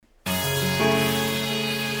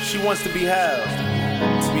She wants to be held,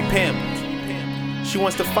 to be pampered. She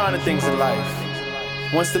wants to find the things in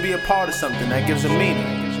life. Wants to be a part of something that gives her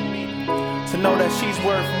meaning. To know that she's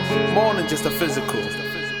worth more than just a physical,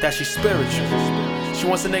 that she's spiritual. She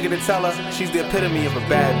wants a nigga to tell her she's the epitome of a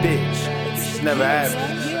bad bitch. She's never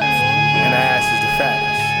average, and her ass is the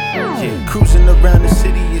fattest. Yeah, cruising around the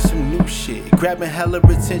city is some new shit. Grabbing hella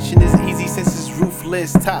attention is easy since it's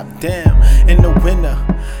roofless. Top down in the winter,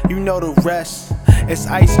 you know the rest. It's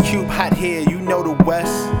Ice Cube hot here, you know the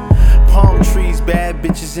West. Palm trees, bad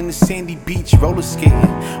bitches in the sandy beach, roller skating.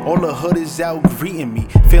 All the hood is out greeting me,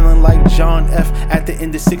 feeling like John F. at the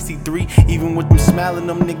end of 63. Even with them smiling,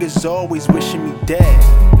 them niggas always wishing me dead.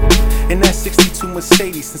 In that 62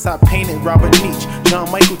 Mercedes, since I painted Robert Nietzsche,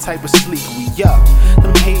 John Michael type of sleek, we up.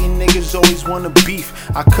 Them hating niggas always wanna beef.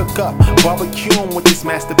 I cook up, barbecue 'em with this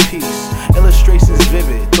masterpiece. Illustrations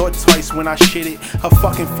vivid, thought twice when I shit it. Her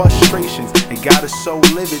fucking frustrations, it got her so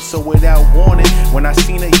livid. So without warning, when I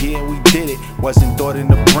seen her, yeah, we did it. Wasn't thought in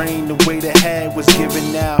the brain the way the head was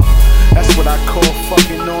given now. That's what I call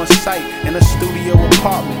fucking on site in a studio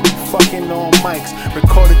apartment. Fucking on mics,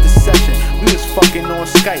 recorded the session. We was fucking on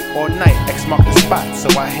Skype all night. X marked the spot, so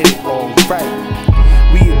I hit it all right.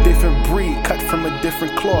 We a different breed, cut from a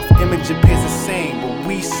different cloth. Image appears the same, but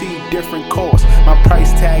we see different costs. My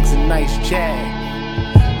price tag's a nice jag.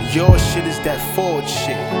 Your shit is that Ford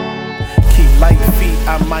shit. Keep light feet,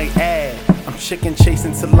 I might add. I'm chicken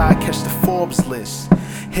chasing till I catch the Forbes list.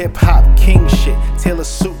 Hip hop king shit, tailor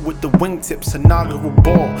suit with the wingtips, inaugural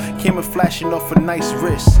ball, camera flashing off a nice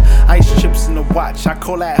wrist. Ice chips in the watch, I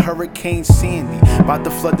call that Hurricane Sandy. About to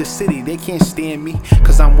flood the city, they can't stand me,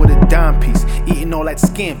 cause I'm with a dime piece, eating all that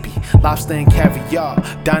scampi. Lobster and caviar,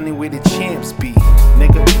 dining where the champs be.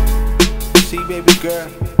 Nigga, see baby girl,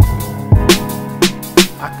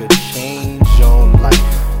 I could change your life.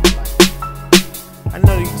 I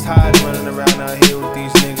know you tired running around out here with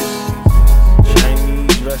these niggas.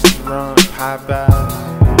 Chinese restaurant, Popeyes.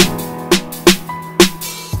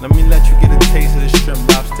 Let me let you get a taste of the shrimp,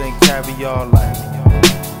 lobster, and caviar life.